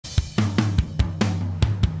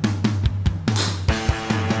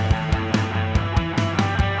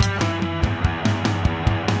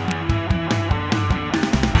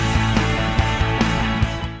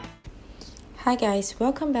Hi guys,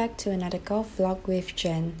 welcome back to another golf vlog with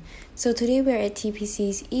Jen. So today we're at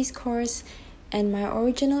TPC's East Course, and my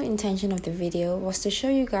original intention of the video was to show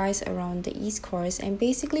you guys around the East Course and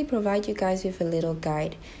basically provide you guys with a little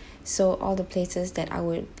guide. So all the places that I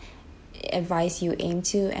would advise you aim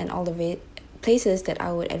to and all the places that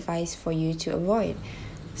I would advise for you to avoid.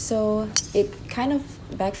 So it kind of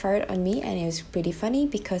backfired on me, and it was pretty funny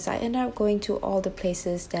because I ended up going to all the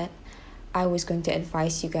places that I was going to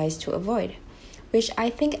advise you guys to avoid, which I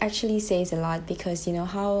think actually says a lot, because you know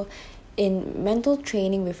how in mental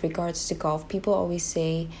training with regards to golf, people always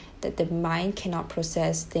say that the mind cannot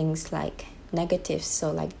process things like negatives,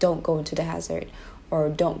 so like don't go into the hazard or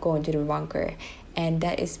don't go into the bunker, and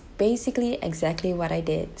that is basically exactly what I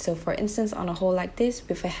did. So for instance, on a hole like this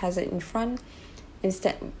with a hazard in front,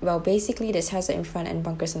 basically there's hazard in front and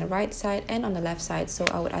bunkers on the right side and on the left side, so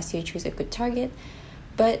I would ask you to choose a good target.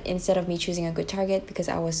 But instead of me choosing a good target, because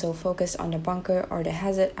I was so focused on the bunker or the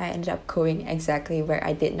hazard, I ended up going exactly where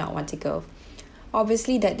I did not want to go.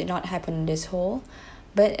 Obviously, that did not happen in this hole,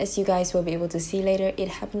 but as you guys will be able to see later, it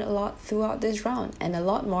happened a lot throughout this round, and a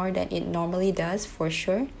lot more than it normally does for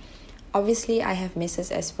sure. Obviously, I have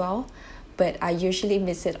misses as well, but I usually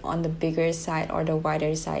miss it on the bigger side or the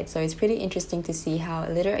wider side, so it's pretty interesting to see how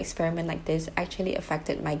a little experiment like this actually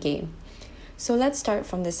affected my game. So let's start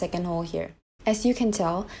from the second hole here. As you can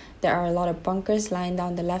tell, there are a lot of bunkers lying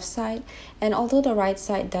down the left side, and although the right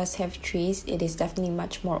side does have trees, it is definitely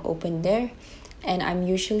much more open there, and I'm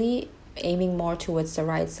usually aiming more towards the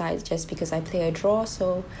right side just because I play a draw,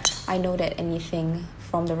 so I know that anything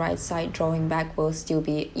from the right side drawing back will still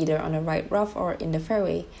be either on the right rough or in the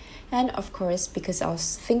fairway. And of course, because I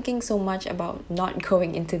was thinking so much about not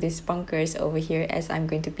going into these bunkers over here, as I'm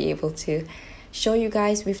going to be able to show you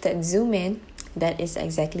guys with that zoom in, that is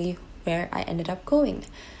exactly where I ended up going.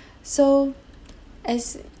 So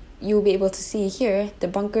as you'll be able to see here, the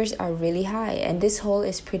bunkers are really high and this hole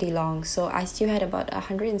is pretty long, so I still had about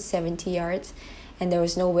 170 yards, and there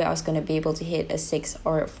was no way I was going to be able to hit a 6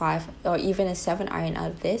 or a 5 or even a 7 iron out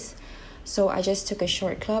of this. So I just took a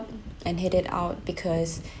short club and hit it out,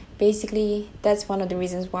 because basically that's one of the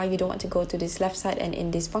reasons why you don't want to go to this left side and in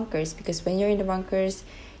these bunkers, because when you're in the bunkers,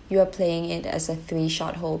 you are playing it as a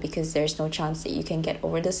 3-shot hole because there's no chance that you can get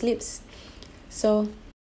over the slips. So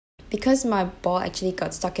because my ball actually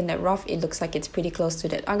got stuck in that rough, it looks like it's pretty close to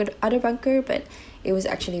that other bunker, but it was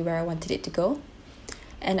actually where I wanted it to go.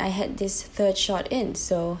 And I had this third shot in,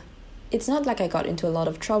 so it's not like I got into a lot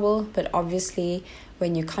of trouble, but obviously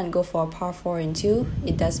when you can't go for a par 4 and 2,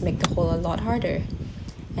 it does make the hole a lot harder.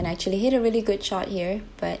 And I actually hit a really good shot here,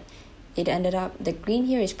 but it ended up, the green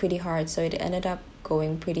here is pretty hard, so it ended up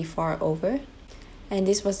going pretty far over, and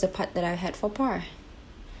this was the putt that I had for par.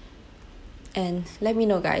 And let me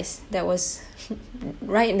know guys, that was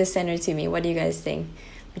right in the center to me. What do you guys think?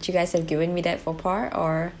 Would you guys have given me that for par,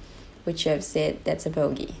 or would you have said that's a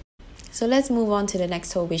bogey? So let's move on to the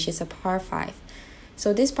next hole, which is a par 5.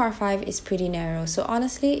 So this par 5 is pretty narrow, so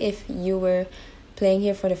honestly if you were playing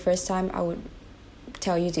here for the first time, I would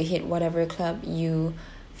tell you to hit whatever club you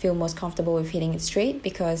feel most comfortable with hitting it straight,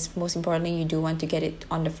 because most importantly you do want to get it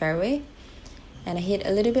on the fairway. And I hit a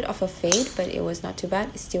little bit of a fade, but it was not too bad.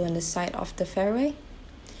 It's still on the side of the fairway,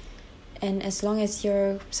 and as long as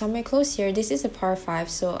you're somewhere close here, this is a par 5,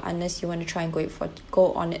 so unless you want to try and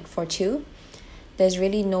go on it for 2, there's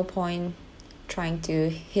really no point trying to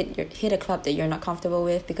hit a club that you're not comfortable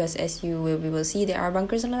with, because as you will see, there are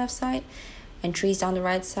bunkers on the left side and trees down the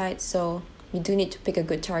right side, so you do need to pick a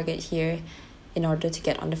good target here in order to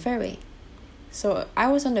get on the fairway. So I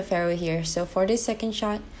was on the fairway here, so for this second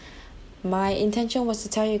shot, my intention was to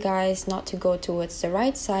tell you guys not to go towards the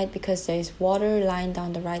right side because there is water lying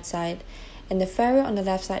down the right side, and the fairway on the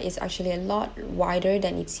left side is actually a lot wider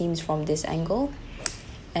than it seems from this angle.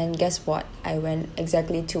 And guess what? I went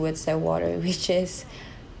exactly towards the water, which is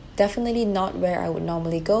definitely not where I would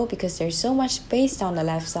normally go because there's so much space down the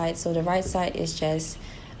left side, so the right side is just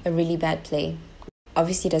a really bad play.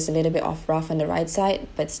 Obviously there's a little bit of rough on the right side,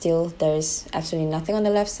 but still there's absolutely nothing on the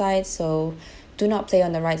left side, so do not play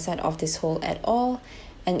on the right side of this hole at all.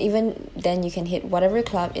 And even then you can hit whatever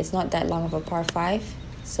club, it's not that long of a par 5,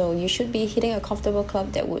 so you should be hitting a comfortable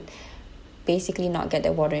club that would basically not get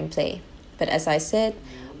the water in play. But as I said,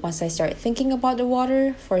 once I started thinking about the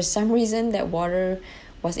water, for some reason that water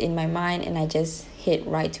was in my mind and I just hit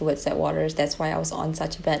right towards that water. That's why I was on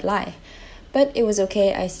such a bad lie. But it was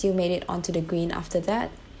okay, I still made it onto the green after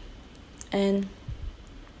that. And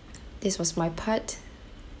this was my putt.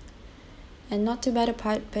 And not too bad a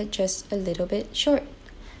putt, but just a little bit short.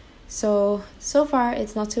 So far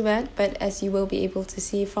it's not too bad, but as you will be able to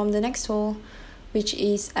see from the next hole, which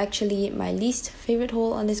is actually my least favorite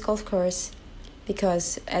hole on this golf course,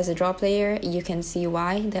 because as a draw player you can see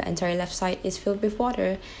why the entire left side is filled with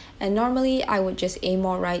water, and normally I would just aim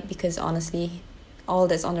more right because honestly all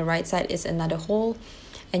that's on the right side is another hole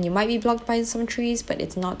and you might be blocked by some trees, but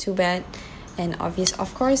it's not too bad. And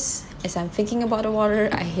of course, as I'm thinking about the water,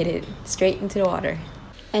 I hit it straight into the water.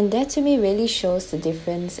 And that to me really shows the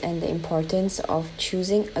difference and the importance of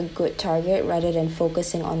choosing a good target rather than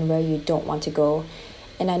focusing on where you don't want to go.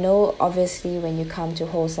 And I know obviously when you come to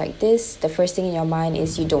holes like this, the first thing in your mind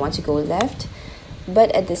is you don't want to go left.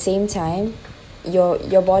 But at the same time,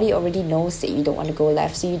 your body already knows that you don't want to go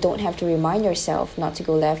left, so you don't have to remind yourself not to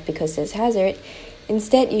go left because there's hazard.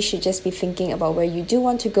 Instead, you should just be thinking about where you do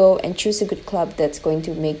want to go and choose a good club that's going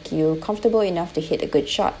to make you comfortable enough to hit a good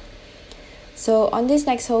shot. So on this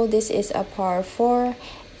next hole, this is a par 4,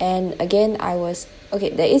 and again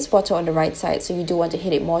there is water on the right side, so you do want to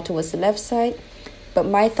hit it more towards the left side. But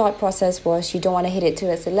my thought process was you don't want to hit it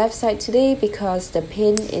towards the left side today because the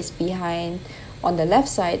pin is behind on the left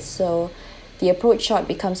side, so the approach shot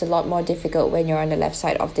becomes a lot more difficult when you're on the left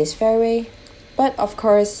side of this fairway. But of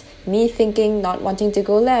course, me thinking not wanting to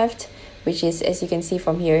go left, which is, as you can see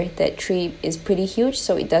from here, that tree is pretty huge,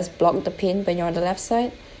 so it does block the pin when you're on the left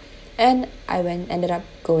side. And I ended up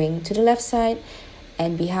going to the left side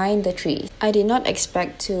and behind the tree. I did not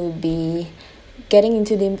expect to be getting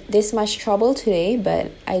into this much trouble today,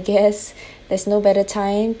 but I guess there's no better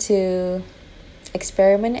time to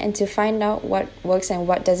experiment and to find out what works and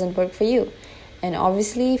what doesn't work for you. And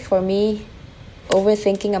obviously for me,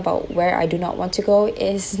 overthinking about where I do not want to go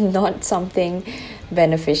is not something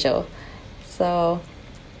beneficial. So,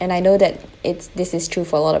 and I know that this is true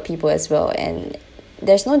for a lot of people as well, and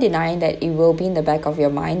there's no denying that it will be in the back of your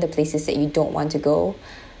mind, the places that you don't want to go.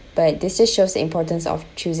 But this just shows the importance of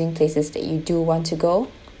choosing places that you do want to go,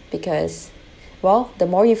 because, well, the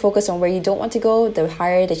more you focus on where you don't want to go, the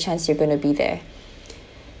higher the chance you're going to be there.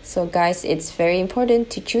 So guys, it's very important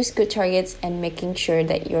to choose good targets and making sure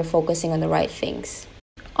that you're focusing on the right things.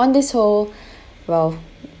 On this hole, well,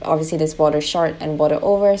 obviously there's water short and water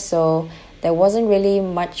over, so there wasn't really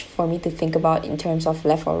much for me to think about in terms of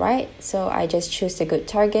left or right. So I just chose a good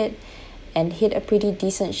target and hit a pretty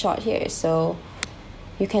decent shot here. So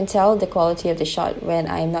you can tell the quality of the shot when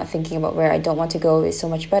I'm not thinking about where I don't want to go is so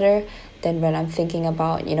much better than when I'm thinking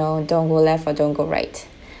about, don't go left or don't go right.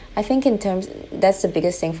 I think that's the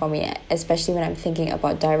biggest thing for me, especially when I'm thinking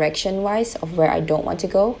about direction-wise of where I don't want to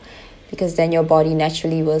go, because then your body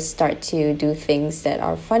naturally will start to do things that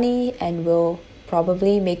are funny and will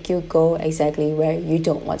probably make you go exactly where you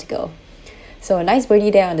don't want to go. So a nice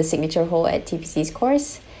birdie there on the signature hole at TPC's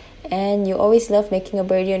course, and you always love making a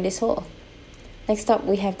birdie on this hole. Next up,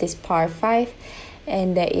 we have this par 5,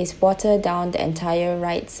 and there is water down the entire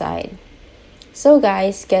right side. So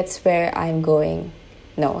guys, guess where I'm going?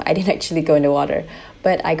 No, I didn't actually go in the water,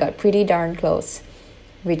 but I got pretty darn close,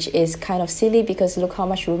 which is kind of silly because look how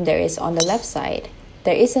much room there is on the left side.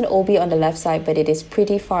 There is an OB on the left side, but it is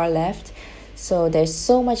pretty far left. So there's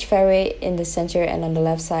so much fairway in the center and on the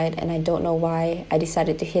left side, and I don't know why I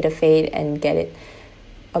decided to hit a fade and get it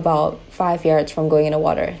about 5 yards from going in the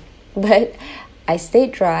water. But I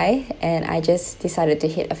stayed dry and I just decided to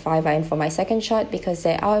hit a 5-iron for my second shot because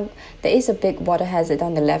there is a big water hazard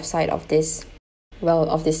on the left side of this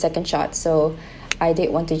second shot. So I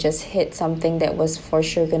did want to just hit something that was for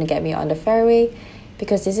sure going to get me on the fairway,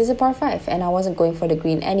 because this is a par 5 and I wasn't going for the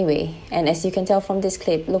green anyway. And as you can tell from this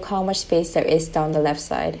clip, look how much space there is down the left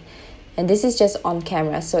side. And this is just on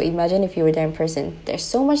camera, so imagine if you were there in person. There's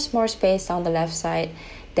so much more space down the left side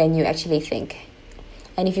than you actually think.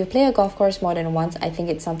 And if you play a golf course more than once, I think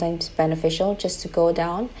it's sometimes beneficial just to go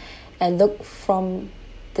down and look from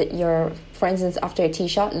for instance, after a tee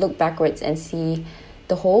shot, look backwards and see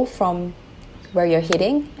the hole from where you're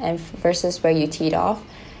hitting and versus where you teed off.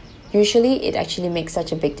 Usually it actually makes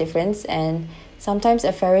such a big difference, and sometimes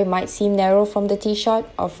a fairway might seem narrow from the tee shot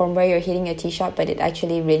or from where you're hitting your tee shot, but it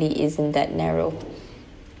actually really isn't that narrow.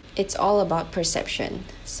 It's all about perception.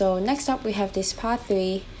 So next up we have this par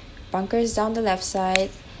 3, bunkers down the left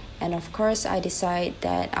side, and of course I decide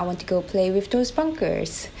that I want to go play with those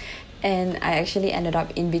bunkers. And I actually ended up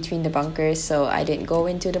in between the bunkers, so I didn't go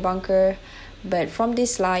into the bunker. But from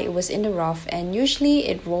this lie, it was in the rough, and usually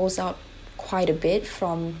it rolls out quite a bit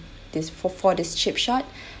from this for this chip shot.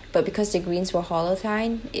 But because the greens were hollow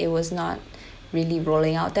tine, it was not really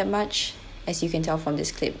rolling out that much. As you can tell from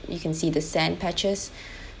this clip, you can see the sand patches.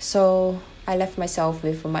 So I left myself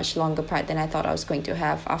with a much longer putt than I thought I was going to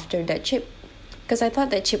have after that chip, because I thought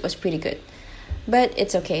that chip was pretty good. But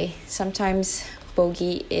it's okay. Sometimes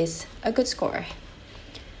bogey is a good score.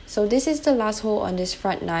 So this is the last hole on this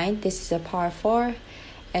front 9. This is a par 4,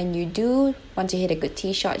 and you do want to hit a good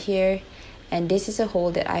tee shot here. And this is a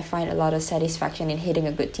hole that I find a lot of satisfaction in hitting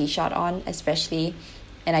a good tee shot on, especially,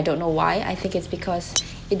 and I don't know why. I think it's because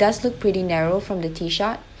it does look pretty narrow from the tee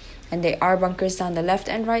shot, and there are bunkers down the left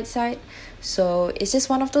and right side. So it's just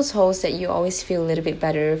one of those holes that you always feel a little bit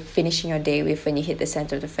better finishing your day with when you hit the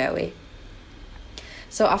center of the fairway.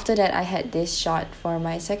 So after that, I had this shot for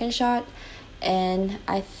my second shot, and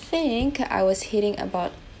I think I was hitting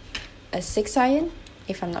about a 6 iron,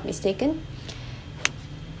 if I'm not mistaken.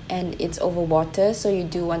 And it's over water, so you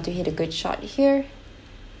do want to hit a good shot here.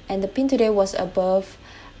 And the pin today was above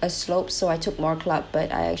a slope, so I took more club,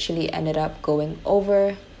 but I actually ended up going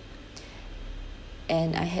over.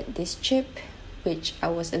 And I had this chip, which I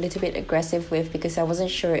was a little bit aggressive with because I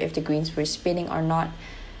wasn't sure if the greens were spinning or not.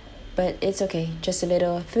 But it's okay, just a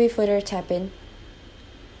little 3-footer tap in.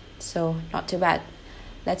 So not too bad.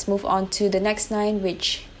 Let's move on to the next 9,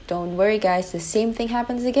 which, don't worry guys, the same thing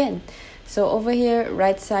happens again. So over here,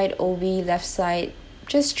 right side OB, left side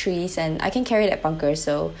just trees, and I can carry that bunker.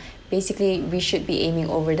 So basically we should be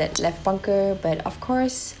aiming over that left bunker, but of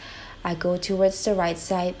course I go towards the right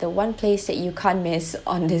side, the one place that you can't miss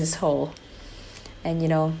on this hole, and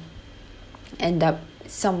end up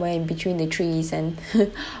somewhere in between the trees and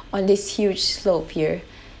on this huge slope here.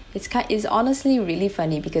 It's honestly really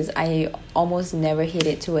funny because I almost never hit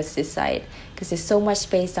it towards this side because there's so much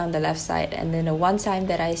space down the left side. And then the one time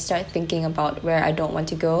that I start thinking about where I don't want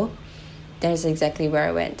to go, there's exactly where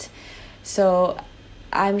I went. So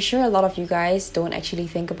I'm sure a lot of you guys don't actually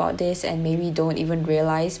think about this and maybe don't even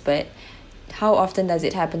realize, but how often does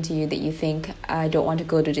it happen to you that you think, I don't want to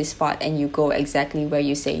go to this spot, and you go exactly where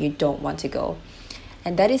you say you don't want to go?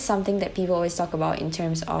 And that is something that people always talk about in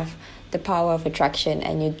terms of the power of attraction,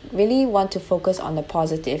 and you really want to focus on the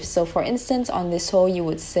positive. So for instance, on this hole, you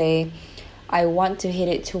would say, I want to hit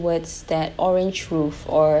it towards that orange roof,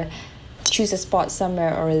 or choose a spot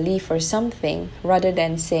somewhere or a leaf or something, rather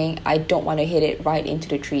than saying I don't want to hit it right into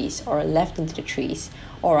the trees or left into the trees,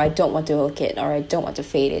 or I don't want to hook it, or I don't want to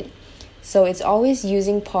fade it. So it's always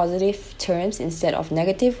using positive terms instead of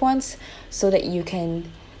negative ones, so that you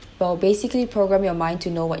can basically program your mind to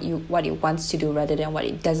know what it wants to do rather than what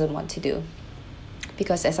it doesn't want to do.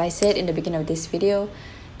 Because as I said in the beginning of this video,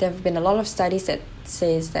 there have been a lot of studies that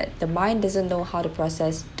says that the mind doesn't know how to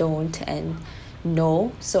process don't and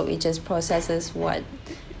no, so it just processes the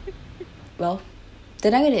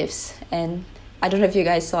negatives. And I don't know if you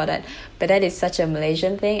guys saw that, but that is such a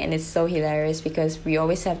Malaysian thing, and it's so hilarious because we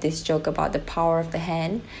always have this joke about the power of the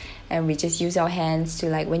hand. And we just use our hands to,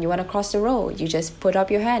 like, when you want to cross the road, you just put up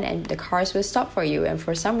your hand and the cars will stop for you. And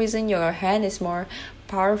for some reason, your hand is more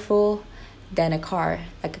powerful than a car,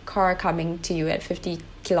 like a car coming to you at 50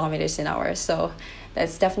 kilometers an hour. So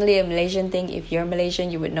that's definitely a Malaysian thing. If you're Malaysian,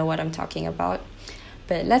 you would know what I'm talking about.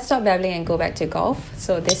 But let's stop babbling and go back to golf.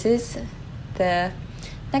 So this is the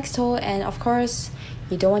next hole. And of course,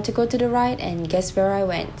 you don't want to go to the right. And guess where I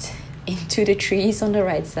went? Into the trees on the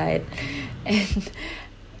right side. And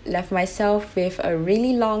left myself with a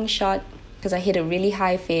really long shot because I hit a really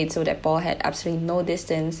high fade, so that ball had absolutely no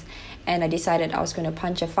distance, and I decided I was going to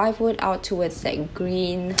punch a 5-wood out towards that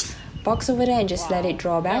green box over there and just let it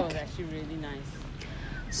draw back. That was actually really nice.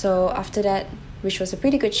 So after that, which was a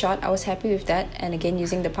pretty good shot, I was happy with that, and again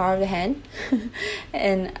using the power of the hand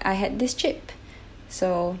and I had this chip.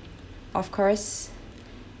 So of course,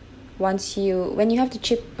 when you have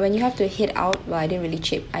to hit out, well, I didn't really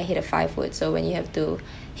chip, I hit a 5-wood. So when you have to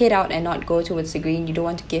hit out and not go towards the green, you don't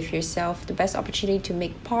want to give yourself the best opportunity to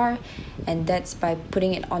make par, and that's by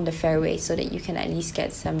putting it on the fairway so that you can at least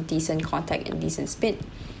get some decent contact and decent spin.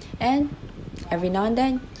 And every now and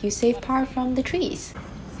then you save par from the trees.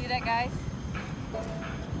 See that, guys?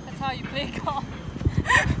 That's how you play golf.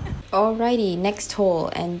 Alrighty, next hole,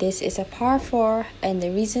 and this is a par 4, and the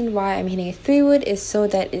reason why I'm hitting a 3-wood is so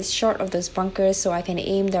that it's short of those bunkers, so I can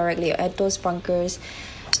aim directly at those bunkers.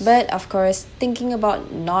 But of course, thinking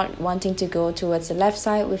about not wanting to go towards the left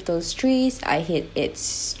side with those trees, I hit it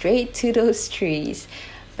straight to those trees.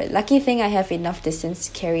 But lucky thing, I have enough distance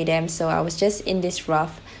to carry them, so I was just in this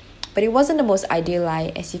rough. But it wasn't the most ideal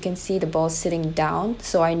lie. As you can see, the ball's sitting down,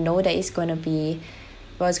 so I know that it's going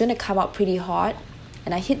to come out pretty hot.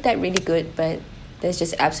 And I hit that really good, but there's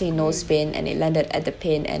just absolutely no spin, and it landed at the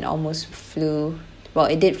pin and almost flew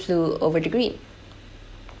over the green.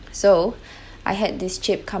 So I had this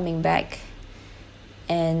chip coming back,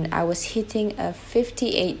 and I was hitting a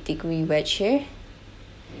 58-degree wedge here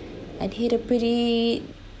and hit a pretty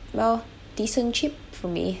decent chip for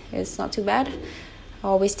me. It's not too bad. I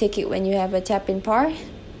always take it when you have a tap in par.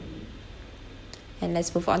 And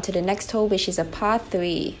let's move on to the next hole, which is a par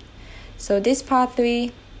 3. So this par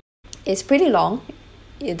 3 is pretty long.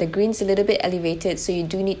 The green's a little bit elevated, so you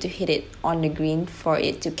do need to hit it on the green for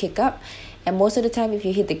it to kick up. And most of the time, if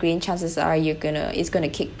you hit the green, chances are it's gonna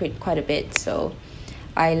kick quite a bit. So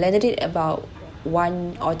I landed it about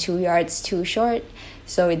 1 or 2 yards too short,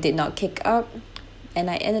 so it did not kick up, and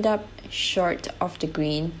I ended up short of the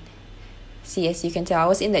green. See, as you can tell, I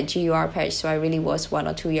was in that GUR patch, so I really was 1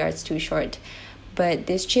 or 2 yards too short. But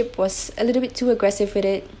this chip was a little bit too aggressive with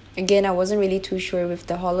it. Again, I wasn't really too sure with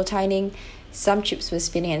the hollow tining. Some chips were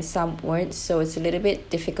spinning and some weren't, so it's a little bit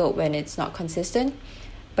difficult when it's not consistent.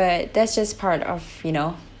 But that's just part of,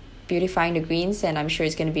 beautifying the greens, and I'm sure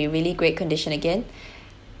it's going to be really great condition again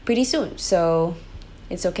pretty soon. So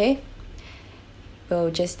it's okay.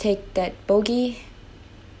 We'll just take that bogey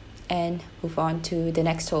and move on to the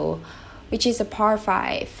next hole, which is a par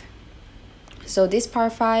 5. So this par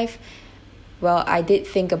 5, well, I did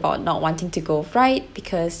think about not wanting to go right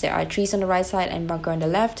because there are trees on the right side and bunker on the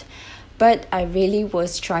left. But I really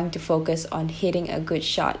was trying to focus on hitting a good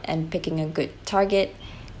shot and picking a good target.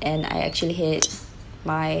 And I actually hit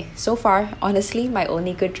so far, honestly, my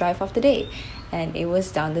only good drive of the day. And it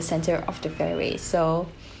was down the center of the fairway. So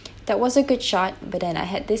that was a good shot. But then I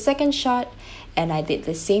had this second shot and I did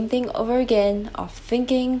the same thing over again of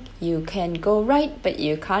thinking you can go right, but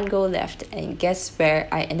you can't go left. And guess where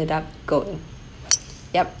I ended up going?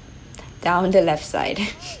 Yep, down the left side.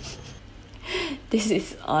 This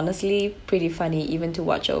is honestly pretty funny even to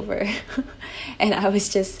watch over. And I was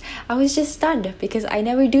just stunned because I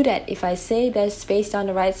never do that. If I say there's space down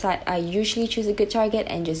the right side, I usually choose a good target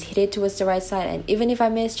and just hit it towards the right side. And even if I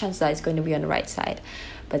miss, chances are it's going to be on the right side.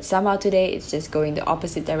 But somehow today it's just going the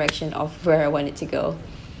opposite direction of where I want it to go.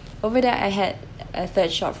 Over there I had a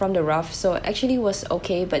third shot from the rough, so it actually was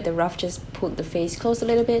okay, but the rough just pulled the face close a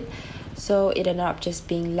little bit, so it ended up just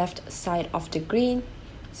being left side of the green.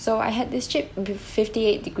 So I had this chip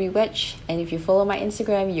 58-degree wedge, and if you follow my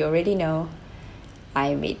Instagram, you already know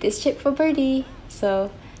I made this chip for birdie.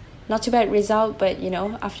 So not too bad result, but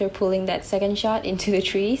after pulling that second shot into the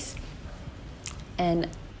trees. And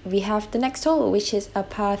we have the next hole, which is a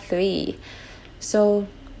par 3. So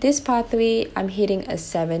this par 3, I'm hitting a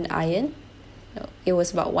 7 iron. It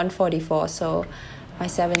was about 144, so my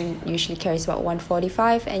 7 usually carries about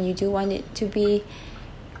 145, and you do want it to be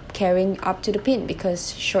carrying up to the pin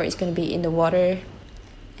because short is going to be in the water.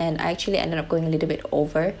 And I actually ended up going a little bit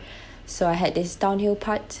over, so I had this downhill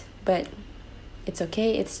putt, but it's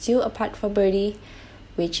okay. It's still a putt for birdie,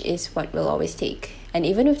 which is what we'll always take. And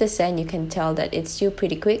even with the sand, you can tell that it's still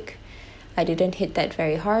pretty quick. I didn't hit that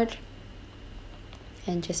very hard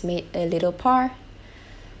and just made a little par.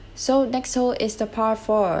 So next hole is the par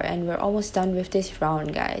 4, and we're almost done with this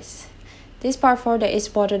round, guys. This par 4, there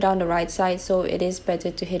is water down the right side, so it is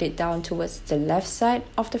better to hit it down towards the left side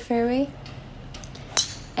of the fairway.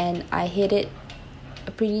 And I hit it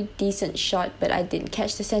a pretty decent shot, but I didn't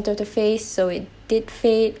catch the center of the face, so it did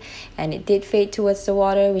fade, and it did fade towards the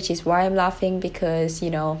water, which is why I'm laughing because,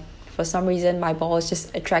 for some reason my ball is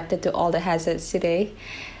just attracted to all the hazards today.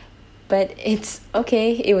 But it's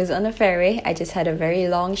okay, it was on the fairway. I just had a very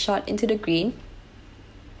long shot into the green.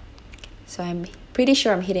 So I'm pretty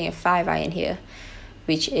sure I'm hitting a 5 iron here,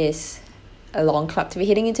 which is a long club to be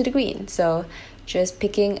hitting into the green. So just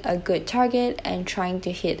picking a good target and trying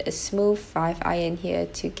to hit a smooth 5 iron here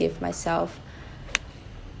to give myself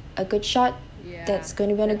a good shot that's going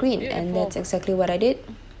to be on the green. Beautiful. And that's exactly what I did.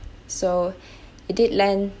 So it did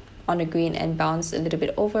land on the green and bounce a little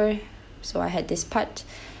bit over. So I had this putt.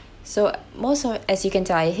 So as you can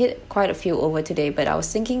tell, I hit quite a few over today, but I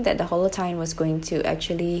was thinking that the hollow tine was going to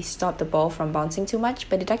actually stop the ball from bouncing too much,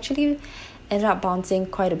 but it actually ended up bouncing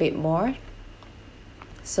quite a bit more.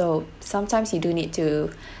 So sometimes you do need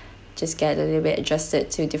to just get a little bit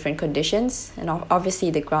adjusted to different conditions, and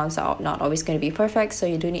obviously the grounds are not always going to be perfect, so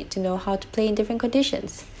you do need to know how to play in different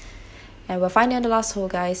conditions. And we're finally on the last hole,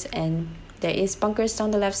 guys, and there is bunkers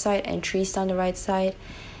down the left side and trees down the right side.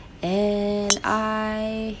 And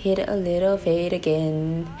I hit a little fade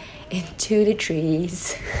again into the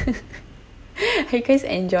trees. Are you guys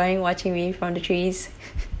enjoying watching me from the trees?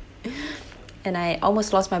 And I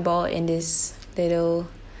almost lost my ball in this little,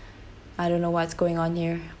 I don't know what's going on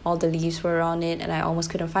here. All the leaves were on it and I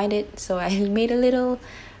almost couldn't find it. So I made a little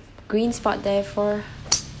green spot there for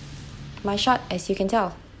my shot, as you can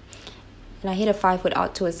tell. And I hit a 5 wood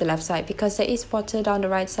out towards the left side because there is water down the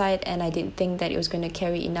right side, and I didn't think that it was going to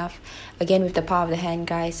carry enough. Again, with the power of the hand,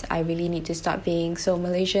 guys, I really need to stop being so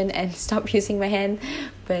Malaysian and stop using my hand.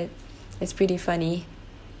 But it's pretty funny.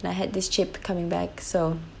 And I had this chip coming back,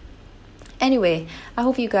 so Anyway, I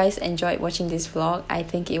hope you guys enjoyed watching this vlog. I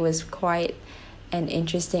think it was quite an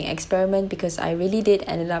interesting experiment because I really did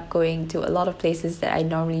ended up going to a lot of places that I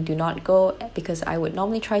normally do not go because I would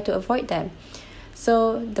normally try to avoid them.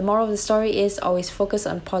 So the moral of the story is always focus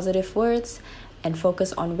on positive words and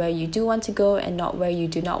focus on where you do want to go and not where you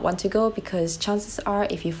do not want to go, because chances are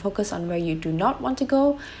if you focus on where you do not want to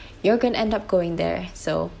go, you're gonna end up going there.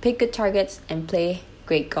 So pick good targets and play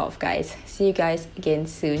great golf, guys. See you guys again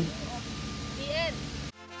soon.